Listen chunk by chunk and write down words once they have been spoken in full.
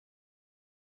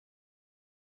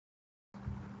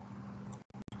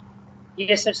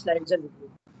Yes, sir, slides are with you.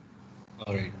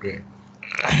 All right, great.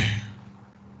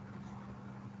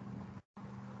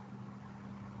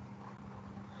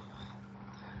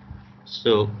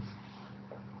 So,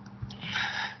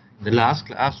 the last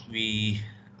class we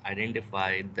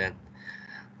identified that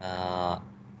uh,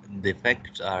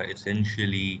 defects are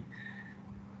essentially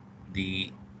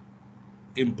the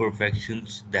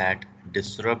imperfections that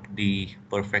disrupt the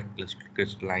perfect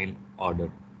crystalline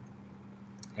order.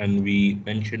 And we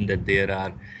mentioned that there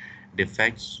are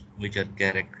defects which are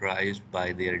characterized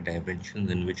by their dimensions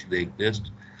in which they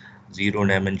exist. Zero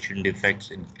dimension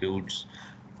defects includes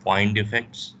point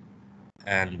defects,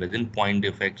 and within point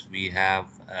defects we have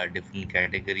different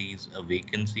categories: a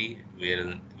vacancy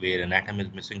where an atom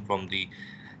is missing from the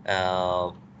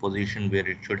uh, position where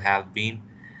it should have been.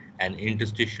 An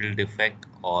interstitial defect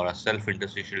or a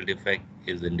self-interstitial defect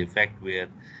is a defect where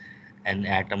an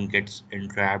atom gets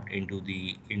entrapped into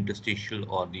the interstitial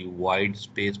or the void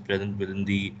space present within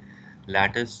the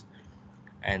lattice.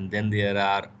 And then there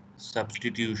are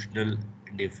substitutional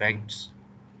defects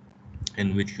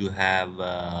in which you have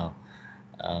uh,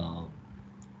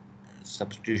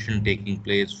 substitution taking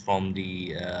place from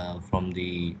the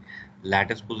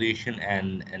lattice position,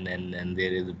 and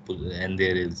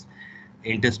there is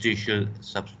interstitial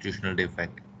substitutional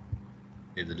defect.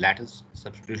 There's a lattice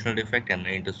substitutional defect and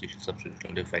an interstitial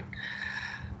substitutional defect.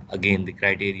 Again, the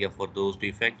criteria for those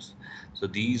defects. So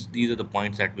these are the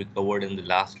points that we covered in the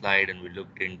last slide, and we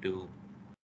looked into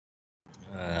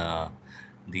uh,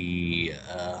 the,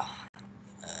 uh,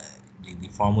 the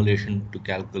formulation to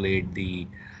calculate the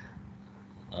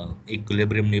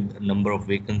equilibrium number of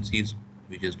vacancies,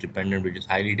 which is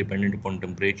highly dependent upon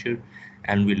temperature.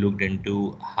 And we looked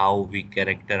into how we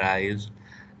characterize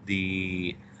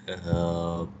the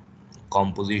uh,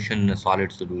 composition in a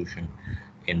solid solution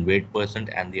in weight percent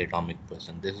and the atomic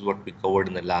percent. This is what we covered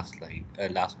in the last slide,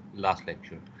 last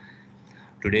lecture.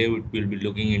 Today we'll be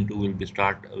looking into, we'll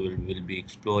be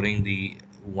exploring the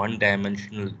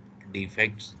one-dimensional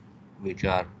defects, which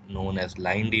are known as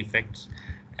line defects,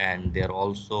 and they're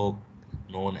also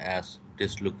known as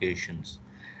dislocations.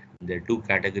 There are two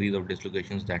categories of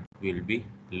dislocations that we'll be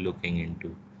looking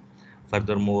into.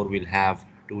 Furthermore, we'll have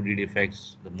 2D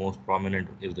defects. The most prominent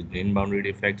is the grain boundary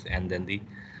defects, and then the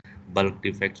bulk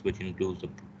defects, which includes the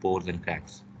pores and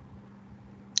cracks.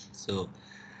 So,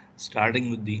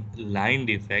 starting with the line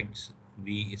defects,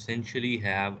 we essentially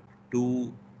have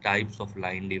two types of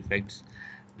line defects.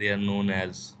 They are known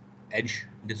as edge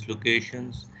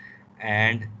dislocations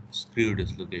and screw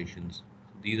dislocations.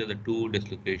 These are the two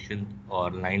dislocation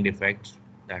or line defects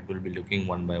that we'll be looking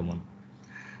one by one.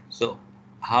 So,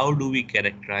 how do we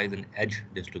characterize an edge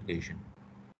dislocation?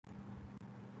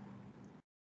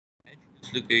 Edge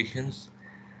dislocations,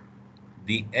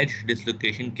 the edge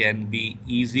dislocation can be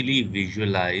easily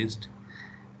visualized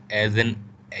as an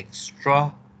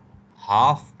extra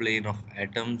half plane of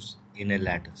atoms in a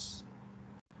lattice.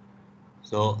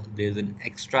 So there's an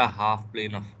extra half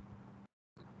plane of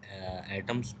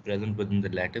atoms present within the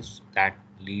lattice that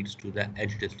leads to the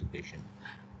edge dislocation.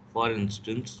 For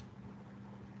instance,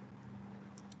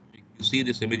 if you see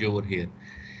this image over here,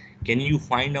 can you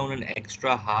find out an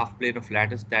extra half plane of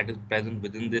lattice that is present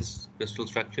within this crystal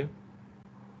structure?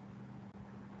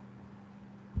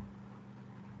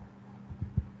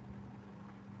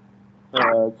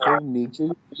 Actually,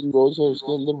 नीचे rows है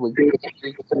उसके अंदर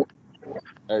वही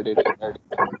added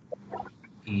है.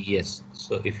 Yes.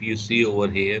 So if you see over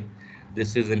here,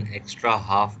 this is an extra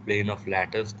half plane of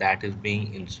lattice that is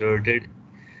being inserted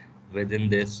within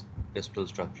this crystal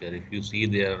structure. If you see,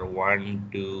 there are 1,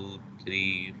 2,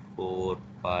 3, 4,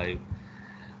 5,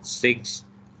 6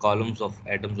 columns of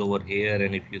atoms over here,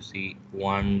 and if you see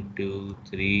 1, 2,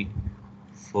 3,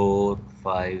 4,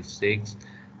 5, 6,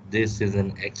 this is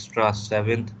an extra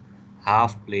seventh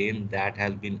half plane that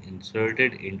has been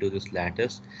inserted into this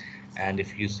lattice. And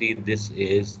if you see, this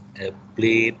is a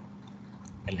plane,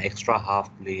 an extra half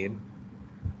plane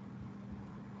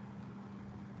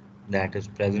that is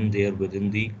present there within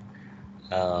the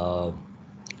uh,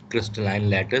 crystalline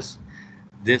lattice.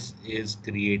 This is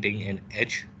creating an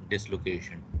edge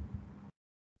dislocation.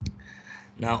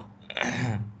 Now,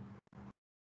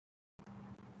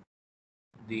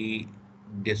 the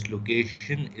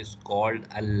dislocation is called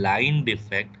a line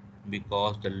defect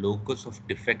because the locus of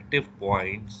defective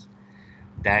points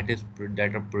that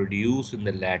are produced in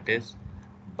the lattice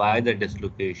by the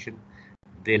dislocation,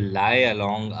 they lie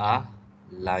along a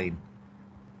line.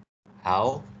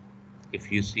 How?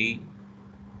 If you see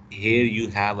here, you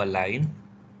have a line,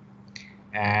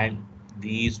 and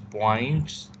these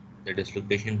points, the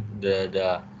dislocation,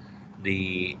 the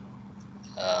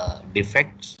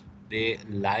defects they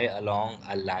lie along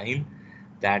a line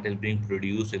that is being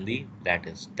produced in the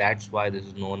lattice. That's why this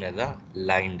is known as a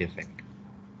line defect.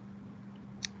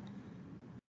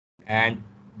 And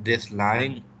this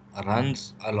line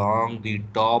runs along the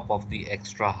top of the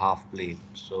extra half plane.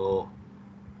 So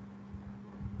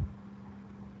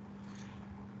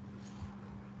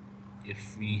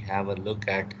if we have a look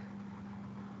at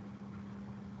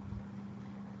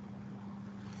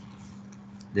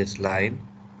this line,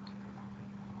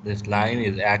 this line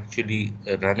is actually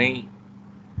running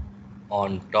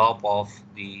on top of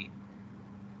the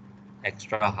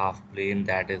extra half plane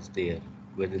that is there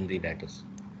within the lattice.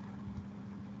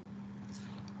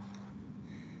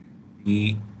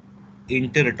 The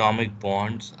interatomic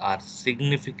bonds are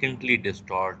significantly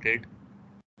distorted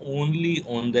only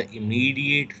on the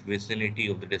immediate vicinity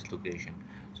of the dislocation.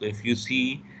 So if you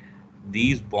see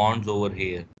these bonds over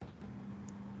here,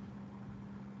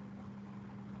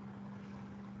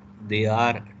 they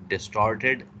are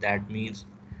distorted. That means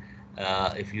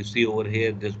if you see over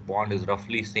here, this bond is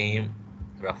roughly same,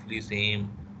 roughly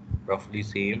same, roughly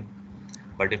same.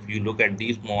 But if you look at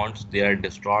these bonds, they are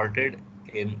distorted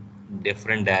in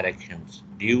different directions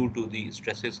due to the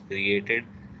stresses created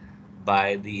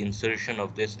by the insertion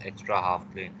of this extra half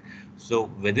plane. So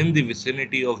within the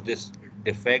vicinity of this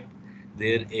defect,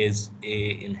 there is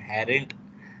a inherent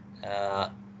uh,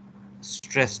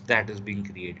 stress that is being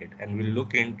created, and we'll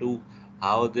look into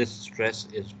how this stress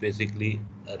is basically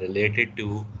related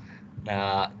to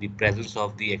the presence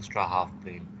of the extra half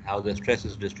plane, how the stress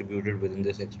is distributed within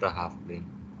this extra half plane.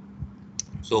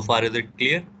 So far, is it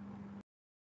clear?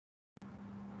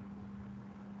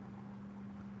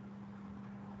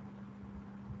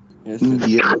 Yes, sir.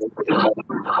 Yes.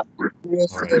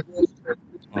 Yes, All sir. right.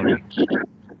 All right.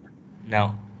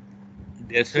 Now,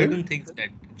 there are sir certain things that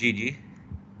GG.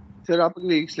 Sir आप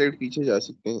अगर एक slide पीछे जा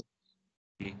सकते हैं।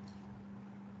 जी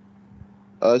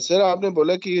sir आपने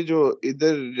बोला कि ये जो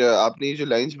इधर आपने ये जो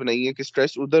लाइंस बनाई है कि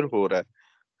स्ट्रेस उधर हो रहा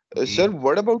है। जी sir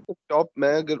what about the top?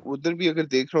 मैं अगर उधर भी अगर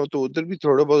देख रहा हूँ तो उधर भी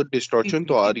थोड़ा बहुत डिस्टॉर्शन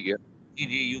तो आ रही है।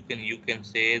 GG, you can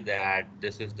say that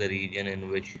this is the region in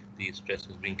which the stress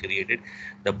is being created.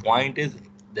 The point is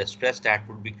the stress that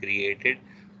would be created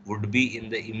would be in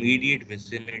the immediate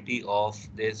vicinity of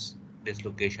this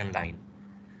dislocation line.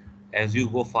 As you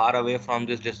go far away from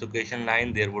this dislocation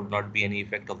line, there would not be any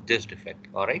effect of this defect.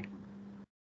 All right.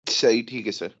 सही, ठीक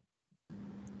है sir.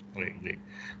 Great, great.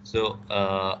 So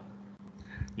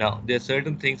now there are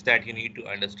certain things that you need to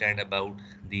understand about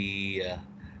the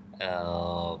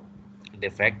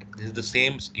defect. This is the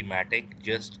same schematic,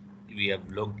 just we have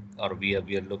looked, or we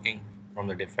are looking from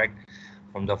the defect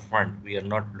from the front. We are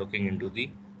not looking into the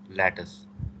lattice,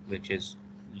 which is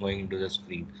going into the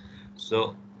screen.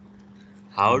 So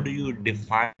how do you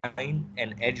define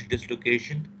an edge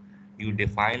dislocation? You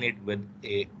define it with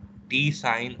a T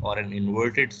sign or an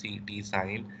inverted T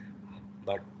sign.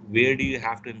 But where do you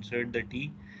have to insert the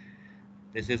T?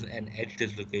 This is an edge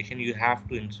dislocation. You have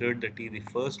to insert the T. The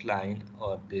first line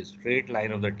or the straight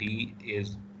line of the T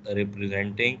is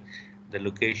representing the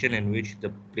location in which the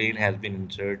plane has been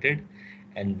inserted,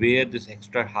 and where this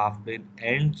extra half plane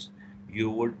ends, you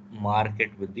would mark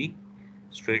it with the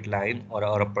straight line or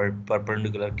a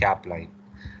perpendicular cap line.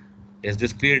 Is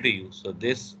this clear to you? So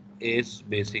this is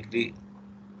basically,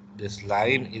 this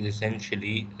line is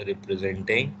essentially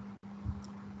representing,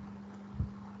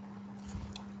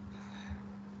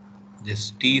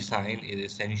 this T sign is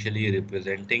essentially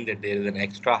representing that there is an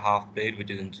extra half plane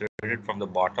which is inserted from the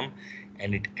bottom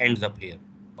and it ends up here.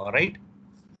 All right.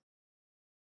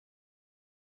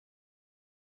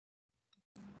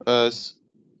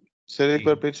 Sir एक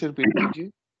बार फिर से repeat कीजिए।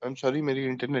 I am sorry, मेरी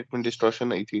internet में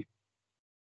distortion आई थी।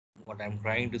 What I'm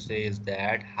trying to say is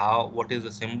that what is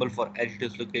the symbol for edge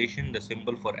dislocation? The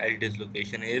symbol for edge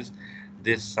dislocation is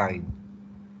this sign.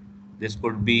 This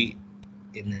could be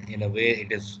in a way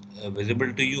it is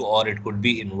visible to you, or it could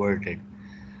be inverted.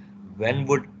 When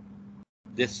would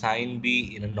this sign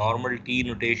be in a normal T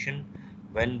notation?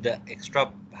 When the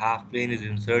extra half plane is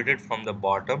inserted from the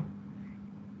bottom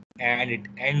and it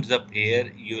ends up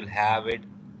here, you'll have it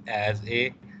as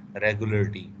a regular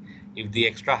T. If the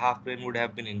extra half plane would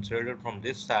have been inserted from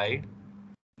this side,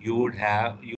 you would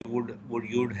have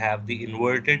the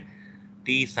inverted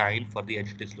T sign for the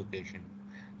edge dislocation.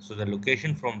 So the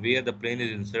location from where the plane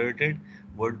is inserted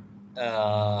would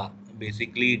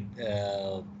basically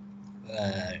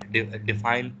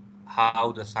define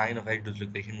how the sign of edge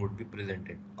dislocation would be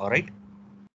presented. All right.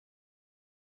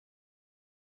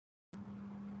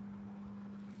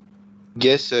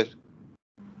 Yes sir.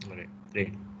 All right.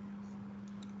 Great.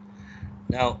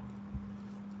 Now,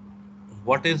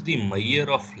 what is the measure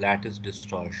of lattice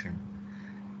distortion?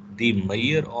 the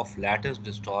measure of lattice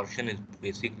distortion is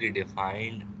basically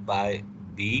defined by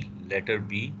B, letter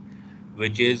B,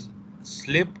 which is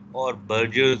slip or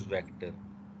Berger's vector.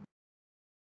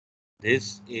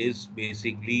 This is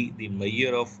basically the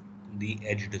measure of the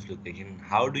edge dislocation.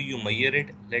 How do you measure it?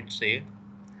 Let's say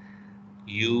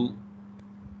you're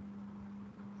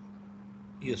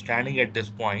standing at this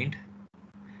point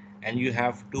and you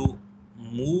have to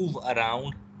move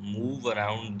around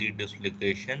the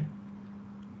dislocation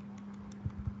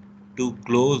to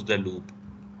close the loop.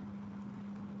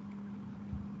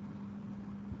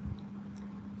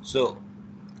 So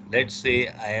let's say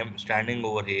I am standing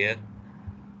over here.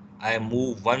 I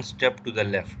move one step to the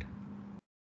left.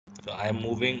 So I am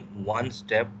moving one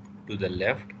step to the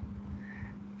left,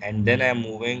 and then I am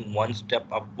moving one step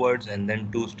upwards and then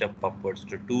two step upwards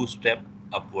to two step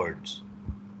upwards.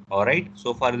 All right,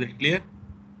 so far is it clear?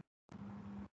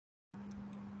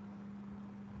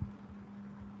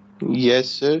 Yes,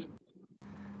 sir.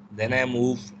 Then I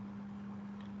move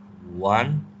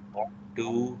one,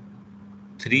 two,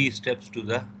 three steps to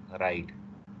the right.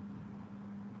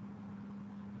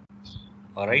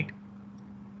 All right.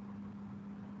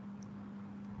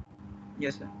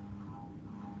 Yes, sir.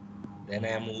 Then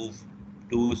I move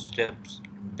two steps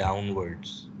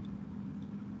downwards.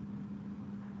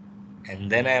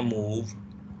 And then I move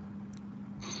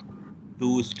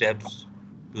two steps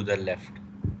to the left.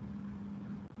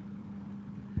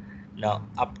 Now,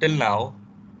 up till now,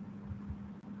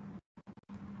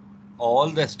 all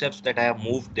the steps that I have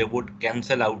moved, they would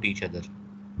cancel out each other.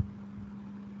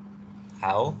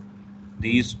 How?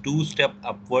 These two step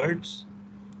upwards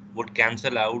would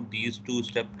cancel out these two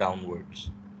step downwards.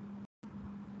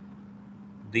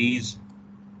 These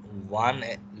one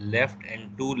left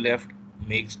and two left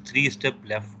makes three step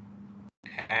left,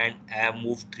 and I have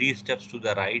moved three steps to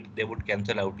the right, they would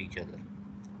cancel out each other.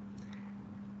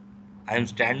 I am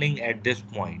standing at this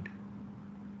point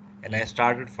and I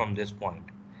started from this point.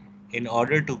 In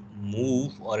order to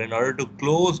move or in order to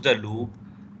close the loop,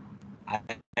 I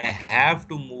have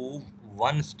to move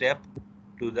one step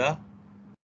to the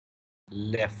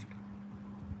left.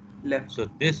 Left. So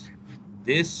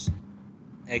this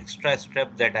extra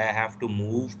step that I have to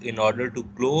move in order to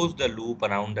close the loop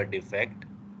around the defect,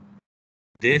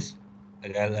 this,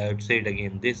 I would say it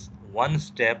again, this one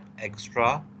step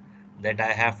extra that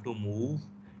I have to move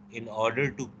in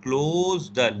order to close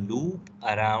the loop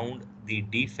around the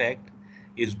defect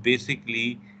is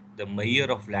basically the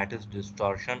measure of lattice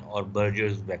distortion or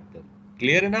Berger's vector.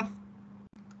 Clear enough?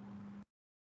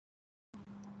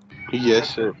 Yes,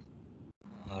 sir.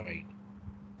 All right.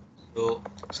 So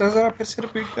sir जरा फिर से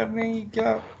repeat कर रहे हैं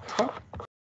क्या था?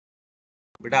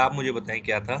 बेटा आप मुझे बताएं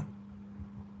क्या था?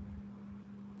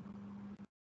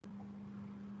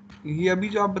 ये अभी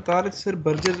जो आप बता रहे थे सर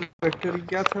बर्जर वेक्टर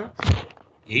क्या था?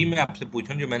 यही मैं आपसे पूछ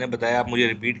रहा हूँ जो मैंने बताया, आप मुझे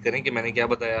रिपीट करें कि मैंने क्या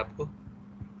बताया आपको.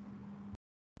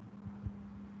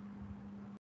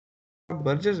 आप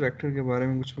बर्जर वेक्टर के बारे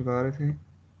में कुछ बता रहे थे.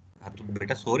 हाँ तो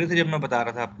बेटा सो रहे थे जब मैं बता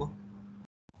रहा था आपको.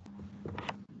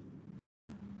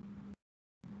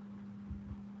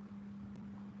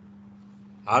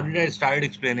 How did I start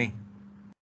explaining?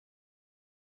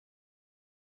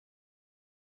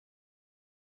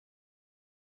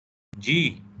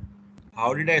 G,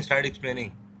 how did I start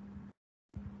explaining?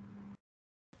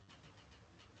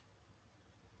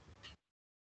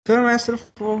 Sir मैं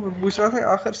सिर्फ वो पूछ रहा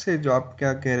था आखिर से जो आप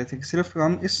क्या कह रहे थे कि सिर्फ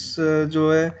हम इस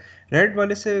जो है रेड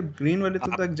वाले से ग्रीन वाले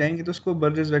तक जाएंगे तो उसको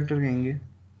बर्जर वेक्टर कहेंगे.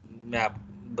 मैं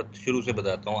आप शुरू से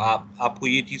बताता हूँ. आपको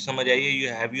ये चीज समझ आई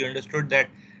है? You understood that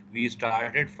we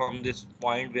started from this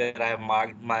point where I have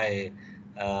marked my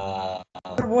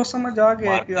sir वो समझ आ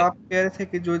गया कि marker. आप कह रहे थे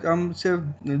कि जो हम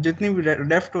सिर्फ जितनी भी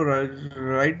लेफ्ट और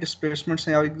राइट डिस्प्लेसमेंट्स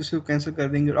हैं एक दूसरे को कैंसिल कर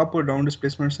देंगे और अप और डाउन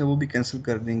डिस्प्लेसमेंट्स हैं वो भी कैंसिल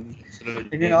कर देंगे.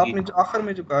 लेकिन आपने जो आखिर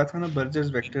में जो कहा था ना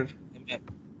बर्जर वेक्टर,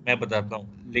 मैं बताता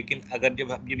हूँ. लेकिन अगर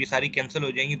जब ये सारी कैंसिल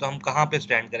हो जाएंगी तो हम कहाँ पे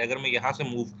स्टैंड करें? अगर मैं यहाँ से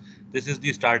move, this is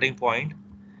the starting point.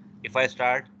 If I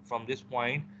start from this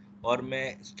point और मैं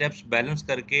स्टेप्स बैलेंस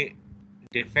करके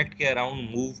डिफेक्ट के अराउंड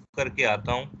मूव करके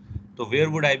आता हूँ तो where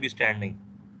would I B standing?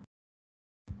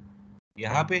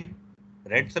 यहाँ पे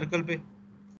रेड सर्कल पे.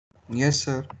 Yes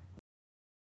sir.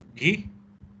 Ji.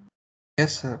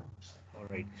 Yes sir.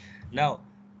 Alright. Now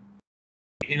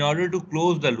in order to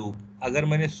close the loop, अगर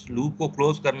मैंने लूप को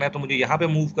क्लोज करना है तो मुझे यहाँ पे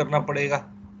मूव करना पड़ेगा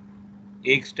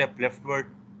एक step leftward,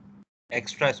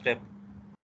 extra step.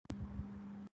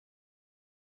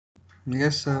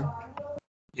 Yes sir.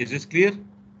 Is this clear?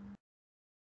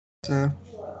 Sir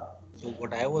So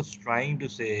what I was trying to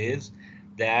say is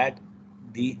that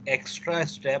the extra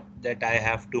step that I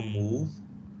have to move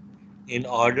in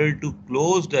order to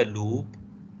close the loop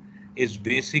is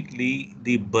basically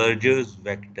the Burgers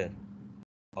vector.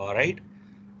 All right,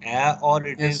 or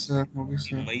it Yes, is sir. Okay, the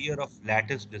sir. measure of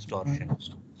lattice distortion.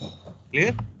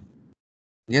 Clear?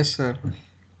 Yes, sir.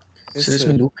 Yes, sir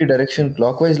इसमें sir. Loop की direction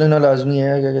clockwise लेना लाजमी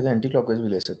है, क्या कहते हैं anti clockwise भी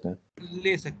ले सकते हैं?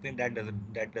 ले सकते हैं,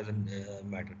 that doesn't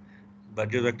matter.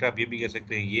 Burgers vector आप ये भी कह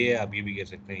सकते हैं, ये आप ये भी कह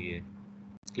सकते हैं, ये.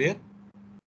 Clear?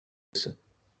 Yes, sir.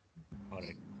 All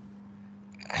right.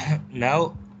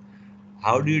 Now,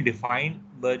 how do you define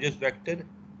Burgers vector?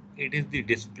 It is the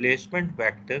displacement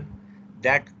vector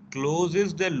that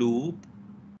closes the loop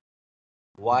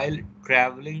while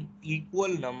traveling equal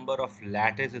number of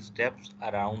lattice steps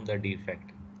around the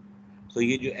defect. So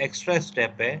ये जो extra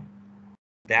step है,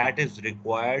 that is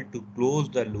required to close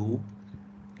the loop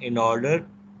in order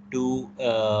to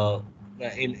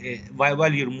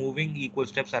while you're moving equal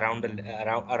steps around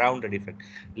the defect.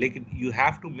 Lekin you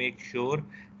have to make sure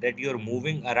that you're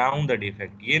moving around the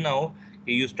defect. You know,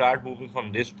 you start moving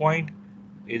from this point,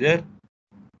 either,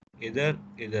 then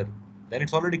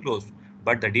it's already closed.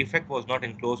 But the defect was not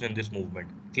enclosed in this movement.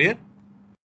 Clear?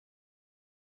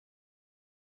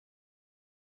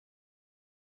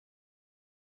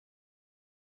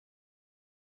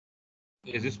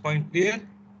 Is this point clear?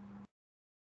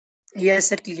 Yes,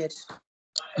 sir, clear.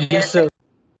 Yes, sir.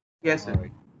 Yes, All sir.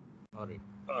 right. All right.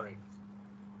 All right.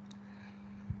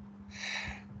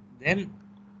 Then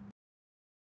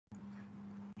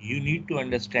you need to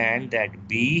understand that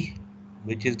B,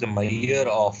 which is the measure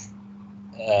of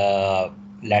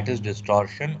lattice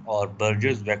distortion or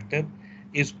Burgers vector,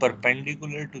 is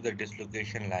perpendicular to the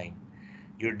dislocation line.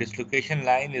 Your dislocation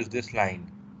line is this line.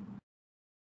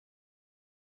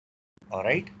 All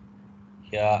right.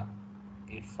 Here,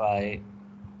 if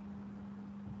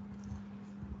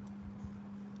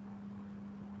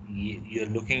you're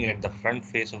looking at the front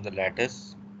face of the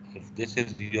lattice, if this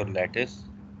is your lattice,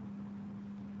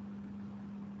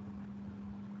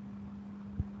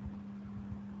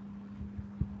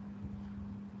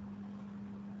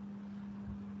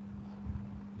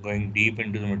 going deep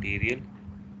into the material,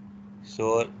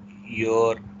 so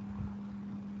your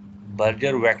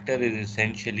Burger vector is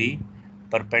essentially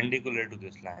perpendicular to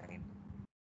this line.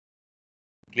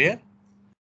 Clear?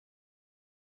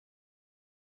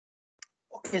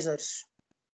 Okay, sir.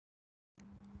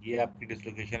 ये आपकी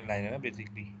dislocation line है ना,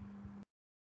 basically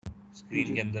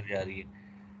screen के अंदर जा रही है,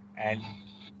 and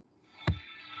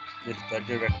this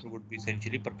Burger vector would be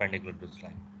essentially perpendicular to this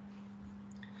line.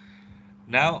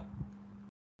 Now,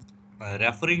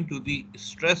 referring to the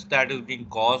stress that is being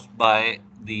caused by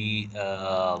the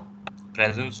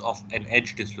presence of an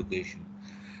edge dislocation.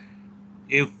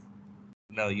 If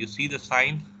now you see the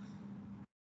sign,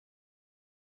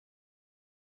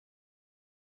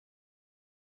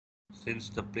 since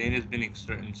the plane has been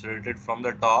inserted from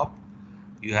the top,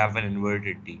 you have an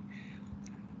inverted T.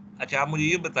 अच्छा, आप मुझे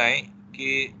ये बताएं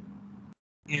कि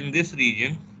in this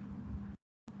region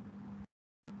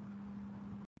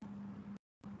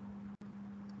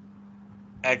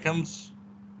atoms,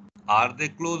 are they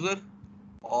closer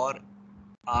or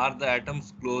are the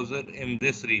atoms closer in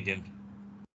this region?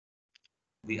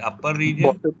 The upper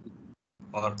region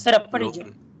or Sir, upper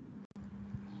region.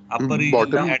 upper region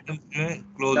Bottom. में atoms जो है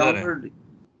closer है.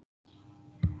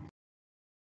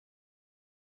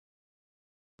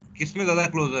 किसमें ज्यादा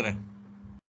closer है?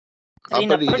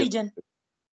 In upper region.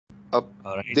 अब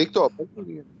Alright. देख तो upper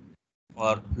region.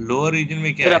 और lower region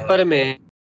में क्या है? upper में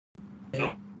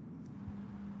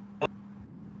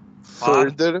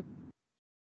Further.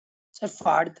 Sir,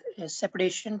 far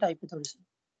separation type है थोड़ी सी.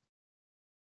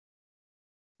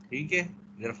 ठीक है,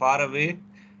 they're far away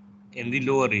in the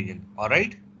lower region. All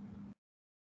right.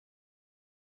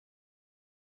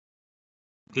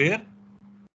 Clear?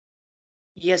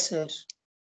 Yes, sir.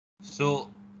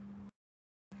 So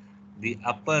the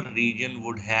upper region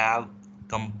would have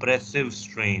compressive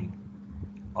strain,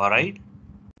 all right,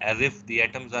 as if the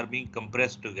atoms are being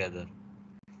compressed together,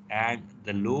 and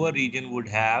the lower region would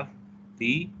have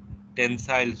the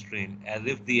tensile strain, as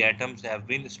if the atoms have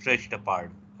been stretched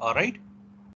apart. All right.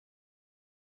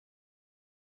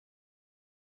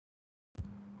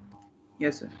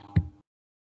 Yes, sir.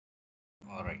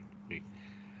 All right, great.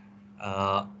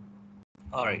 All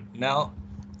right, now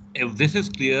if this is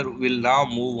clear, we'll now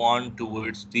move on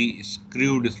towards the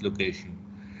screw dislocation.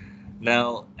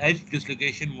 Now, edge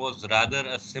dislocation was rather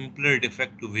a simpler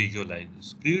defect to visualize.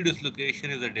 Screw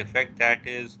dislocation is a defect that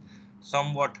is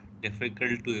somewhat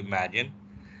difficult to imagine.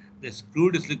 The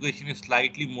screw dislocation is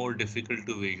slightly more difficult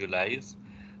to visualize.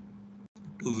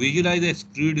 To visualize a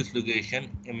screw dislocation,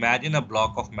 imagine a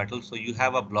block of metal. So you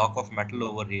have a block of metal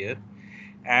over here,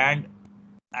 and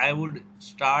I would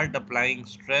start applying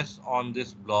stress on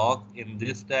this block in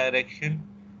this direction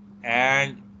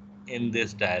and in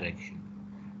this direction.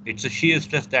 It's a shear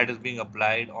stress that is being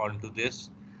applied onto this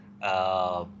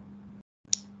uh,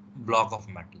 block of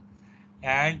metal,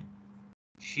 and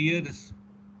shear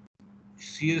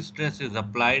shear stress is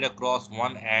applied across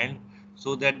one end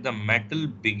so that the metal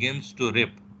begins to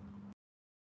rip.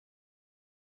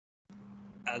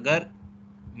 अगर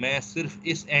मैं सिर्फ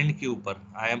इस and के ऊपर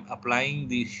I am applying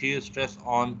the shear stress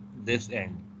on this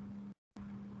end,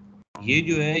 ये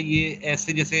जो है ये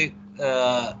ऐसे जैसे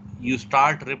you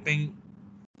start ripping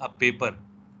a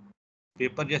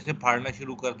paper जैसे फाड़ना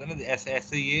शुरू करते हैं ना, ऐसे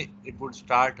ऐसे ये it would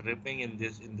start ripping in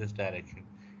this direction.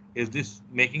 Is this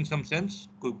making some sense?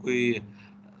 कोई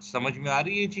समझ में आ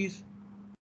रही है ये चीज?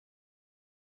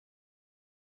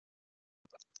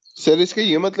 सर इसका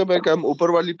ये मतलब है कि हम ऊपर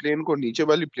वाली प्लेन को नीचे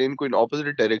वाली प्लेन को इन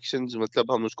ऑपोजिट डायरेक्शंस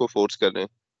मतलब हम उसको फोर्स कर रहे हैं.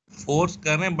 फोर्स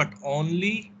कर रहे हैं but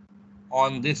only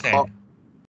on this and.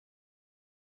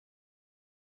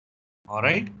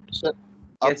 Alright sir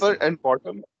upper and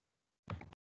bottom,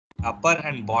 upper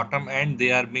and bottom end they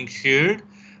are being sheared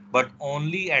but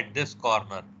only at this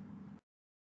corner.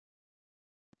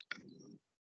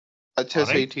 अच्छा All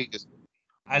सही right, ठीक है.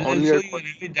 I'll show you an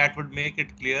image that would make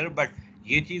it clear, but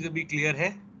ये चीज अभी clear है?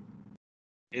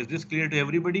 Is this clear to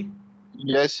everybody?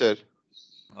 Yes sir.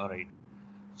 All right,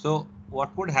 so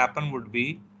what would happen would be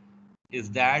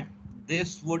is that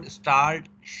this would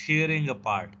start shearing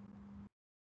apart.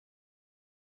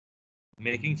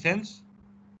 Making sense?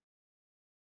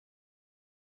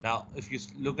 Now if you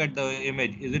look at the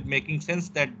image, is it making sense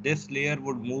that this layer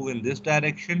would move in this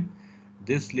direction,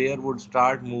 this layer would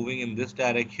start moving in this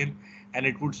direction, and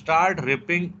it would start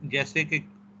ripping जैसे कि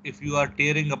if you are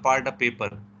tearing apart a paper,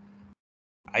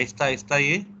 Aahista Aahista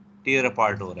ये tear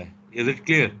apart हो रहा है. Is it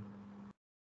clear?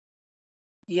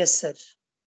 Yes, sir.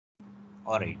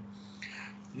 All right.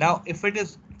 Now if it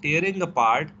is tearing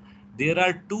apart, there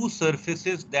are two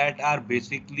surfaces that are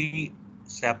basically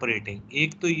separating.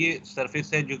 एक तो ये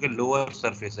surface है जो कि lower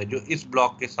surface है जो इस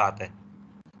block के साथ है.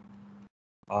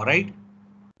 All right,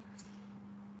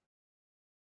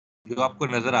 जो आपको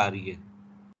नजर आ रही है.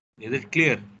 Is it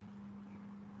clear?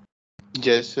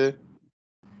 Yes sir.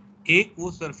 एक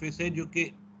वो surface है जो कि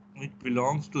which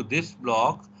belongs to this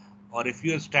block, और if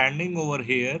you are standing over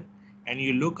here and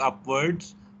you look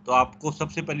upwards, तो आपको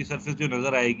सबसे पहली surface जो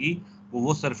नजर आएगी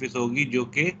वो surface होगी जो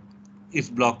कि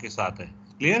इस block के साथ है.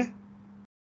 Clear?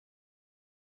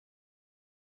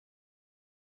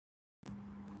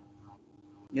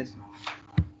 Yes.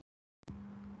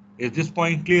 Is this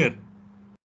point clear?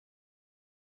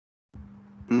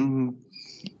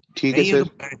 ठीक है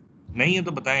सर. नहीं है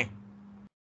तो बताएं.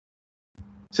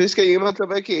 सर इसका ये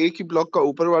मतलब है कि एक ही ब्लॉक का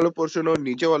ऊपर वाला पोर्शन और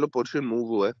नीचे वाला पोर्शन मूव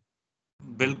हुआ है.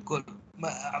 बिल्कुल.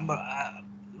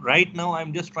 Right now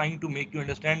I'm just trying to make you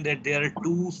understand that there are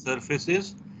two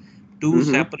surfaces, two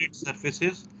separate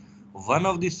surfaces. One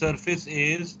of the surface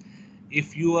is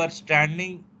if you are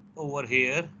standing over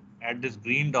here at this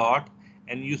green dot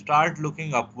and you start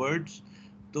looking upwards,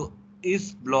 तो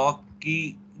इस block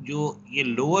की जो ये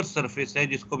lower surface है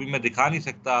जिसको भी मैं दिखा नहीं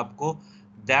सकता आपको,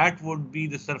 that would be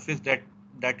the surface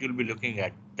that you'll be looking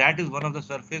at. That is one of the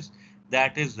surface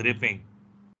that is ripping.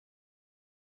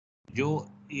 जो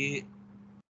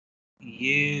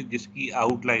ये जिसकी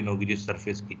आउटलाइन होगी जिस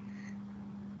सरफेस की,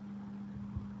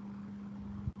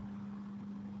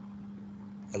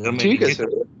 अगर मैं ठीक है नीचे सर.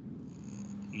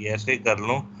 ये ऐसे कर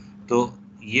लूं तो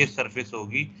ये सरफेस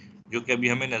होगी जो कि अभी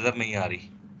हमें नजर नहीं आ रही.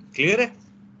 क्लियर है?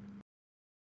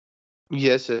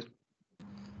 Yes sir.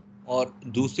 और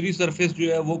दूसरी सरफेस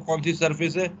जो है वो कौन सी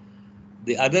सरफेस है?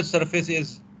 The other surface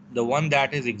is the one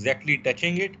that is exactly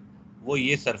touching it. वो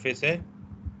ये सरफेस है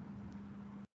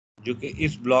जो कि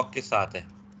इस ब्लॉक के साथ है.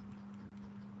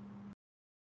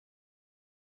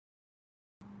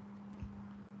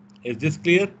 Is this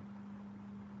clear?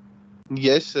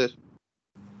 Yes sir.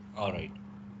 Alright.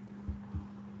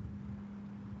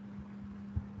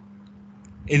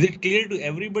 Is it clear to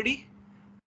everybody?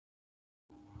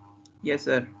 Yes,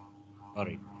 sir. All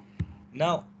right.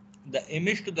 Now, the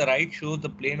image to the right shows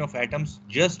the plane of atoms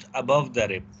just above the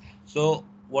rib. So,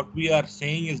 what we are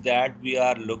saying is that we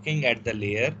are looking at the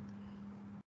layer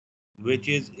which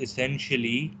is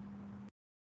essentially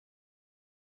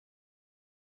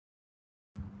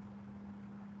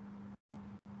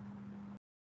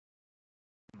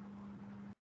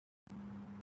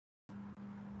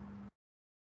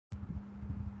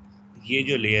ये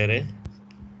जो layer है,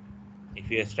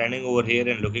 if you are standing over here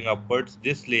and looking upwards,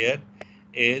 this layer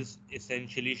is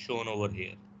essentially shown over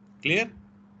here. Clear?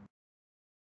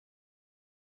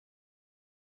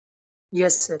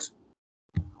 Yes, sir.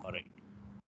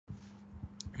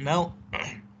 Now,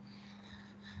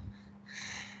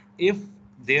 if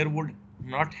there would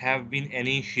not have been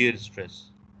any shear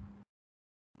stress,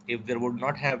 if there would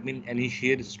not have been any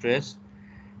shear stress,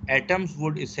 atoms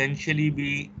would essentially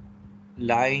be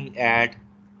lying at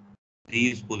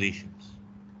these positions.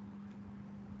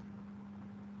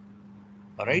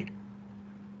 All right.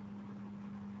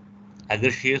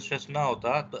 अगर shear stress ना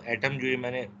होता तो atom जो ये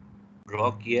मैंने draw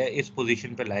किया है इस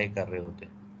पोजीशन पे लाई कर रहे होते.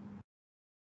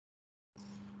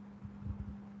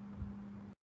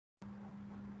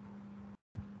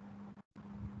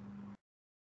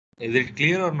 Is it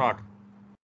clear or not?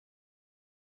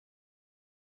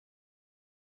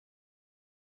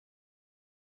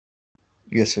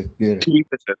 Yes sir, clear है. ठीक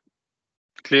है सर,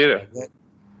 क्लियर है. अगर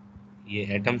ये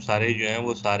एटम सारे जो हैं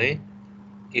वो सारे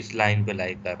इस लाइन पे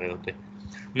लाई कर रहे होते.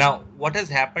 Now, what has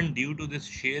happened due to this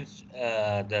shear,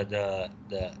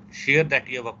 the shear that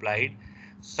you have applied?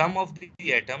 Some of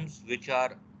the atoms which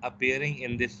are appearing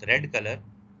in this red color,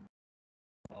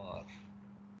 or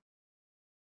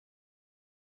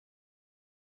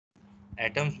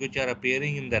atoms which are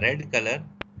appearing in the red color,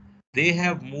 they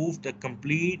have moved a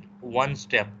complete one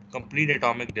step, complete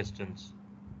atomic distance.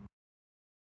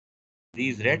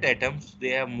 These red atoms, they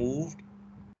have moved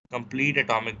complete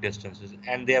atomic distances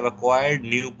and they have acquired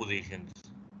new positions.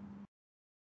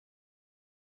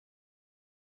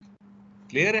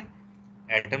 Clear है?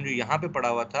 Atom जो यहाँ पे पड़ा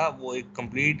हुआ था वो एक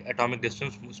complete atomic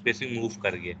distance spacing move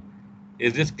कर गया.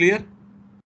 Is this clear?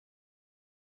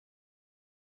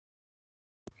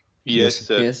 Yes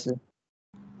sir. Yes sir.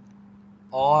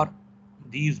 और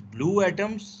these blue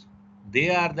atoms, they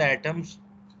are the atoms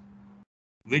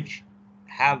which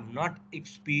have not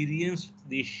experienced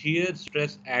the shear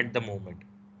stress at the moment.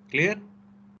 Clear?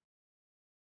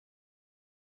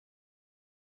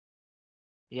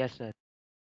 Yes, sir.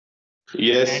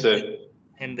 Yes And sir.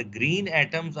 and the green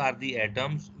atoms are the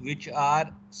atoms which are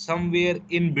somewhere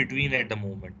in between at the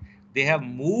moment. They have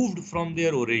moved from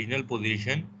their original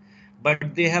position,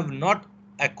 but they have not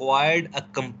acquired a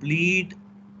complete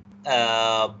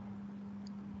uh,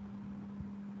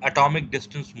 atomic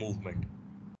distance movement.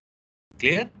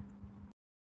 Clear?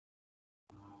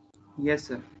 Yes,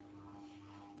 sir.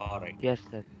 All right. Yes,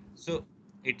 sir. So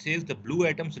it says the blue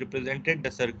atoms represented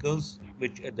the circles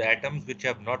which the atoms which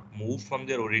have not moved from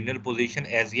their original position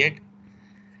as yet.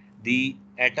 The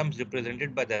atoms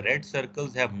represented by the red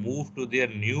circles have moved to their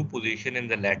new position in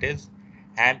the lattice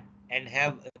and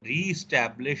have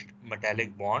re-established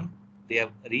metallic bond. They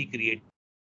have recreated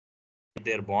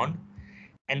their bond.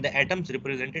 And the atoms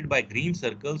represented by green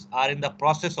circles are in the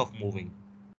process of moving.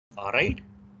 All right.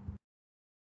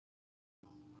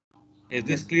 Is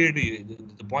this Yes. clear to you?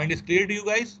 The point is clear to you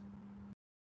guys?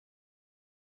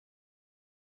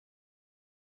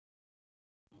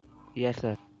 Yes,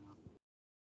 sir.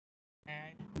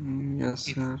 And Yes,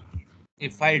 sir.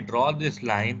 if I draw this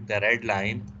line, the red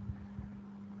line,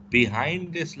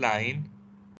 behind this line,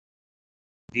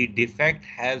 the defect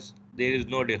there is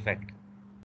no defect.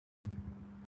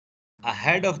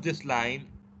 Ahead of this line,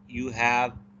 you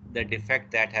have the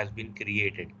defect that has been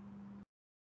created.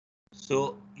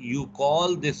 So you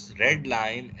call this red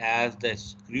line as the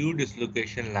screw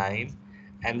dislocation line,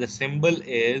 and the symbol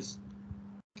is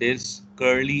this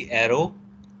curly arrow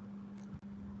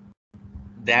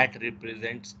that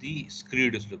represents the screw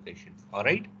dislocation. All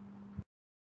right.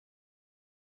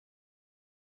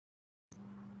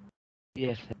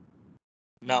 Yes, sir.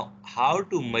 Now, how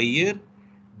to measure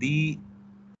the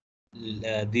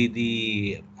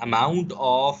amount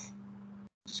of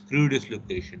screw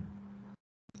dislocation?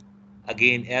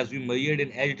 Again, as we measured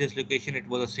in edge dislocation, it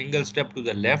was a single step to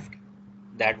the left.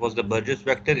 That was the Burgess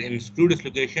vector. In screw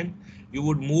dislocation, you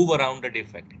would move around the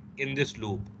defect in this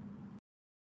loop.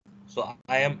 So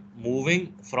I am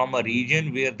moving from a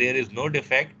region where there is no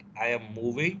defect. I am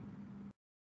moving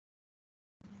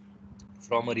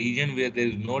from a region where there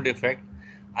is no defect.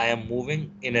 I am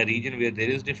moving in a region where there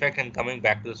is defect and coming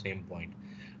back to the same point.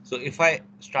 So if I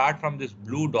start from this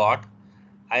blue dot,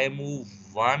 I move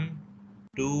 1,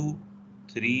 2,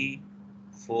 3,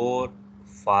 4,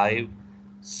 5,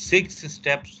 6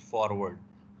 steps forward.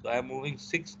 So I'm moving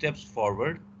 6 steps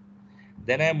forward.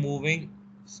 Then I'm moving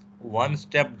 1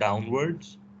 step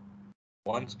downwards,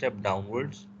 1 step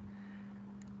downwards,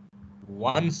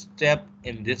 1 step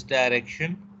in this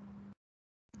direction.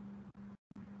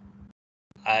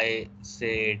 I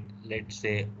said, let's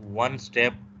say 1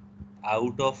 step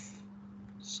out of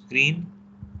screen.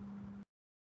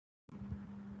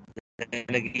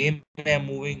 And again, I'm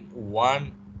moving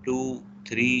 1, 2,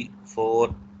 3,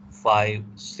 4, 5,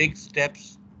 6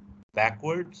 steps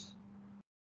backwards.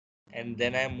 And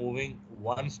then I'm moving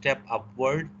 1 step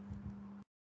upward.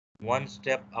 one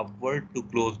step upward to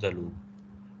close the loop.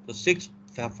 So 6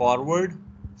 forward,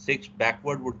 6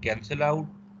 backward would cancel out,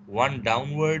 1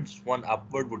 downwards, 1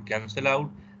 upward would cancel out.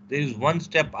 There is 1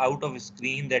 step out of a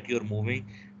screen that you're moving.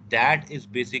 That is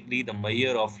basically the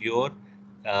measure of your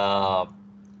uh,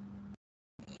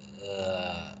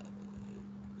 uh,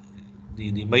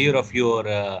 the measure of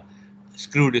your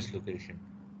screw dislocation.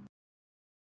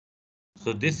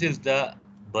 So this is the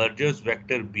Burgers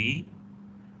vector B,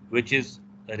 which is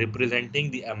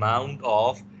representing the amount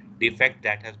of defect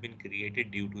that has been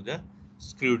created due to the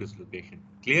screw dislocation.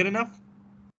 Clear enough?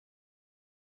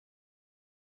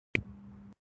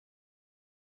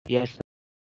 Yes, sir.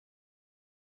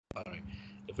 All right.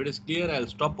 If it is clear, I'll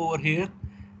stop over here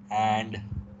and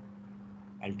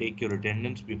I'll take your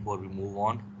attendance before we move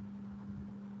on.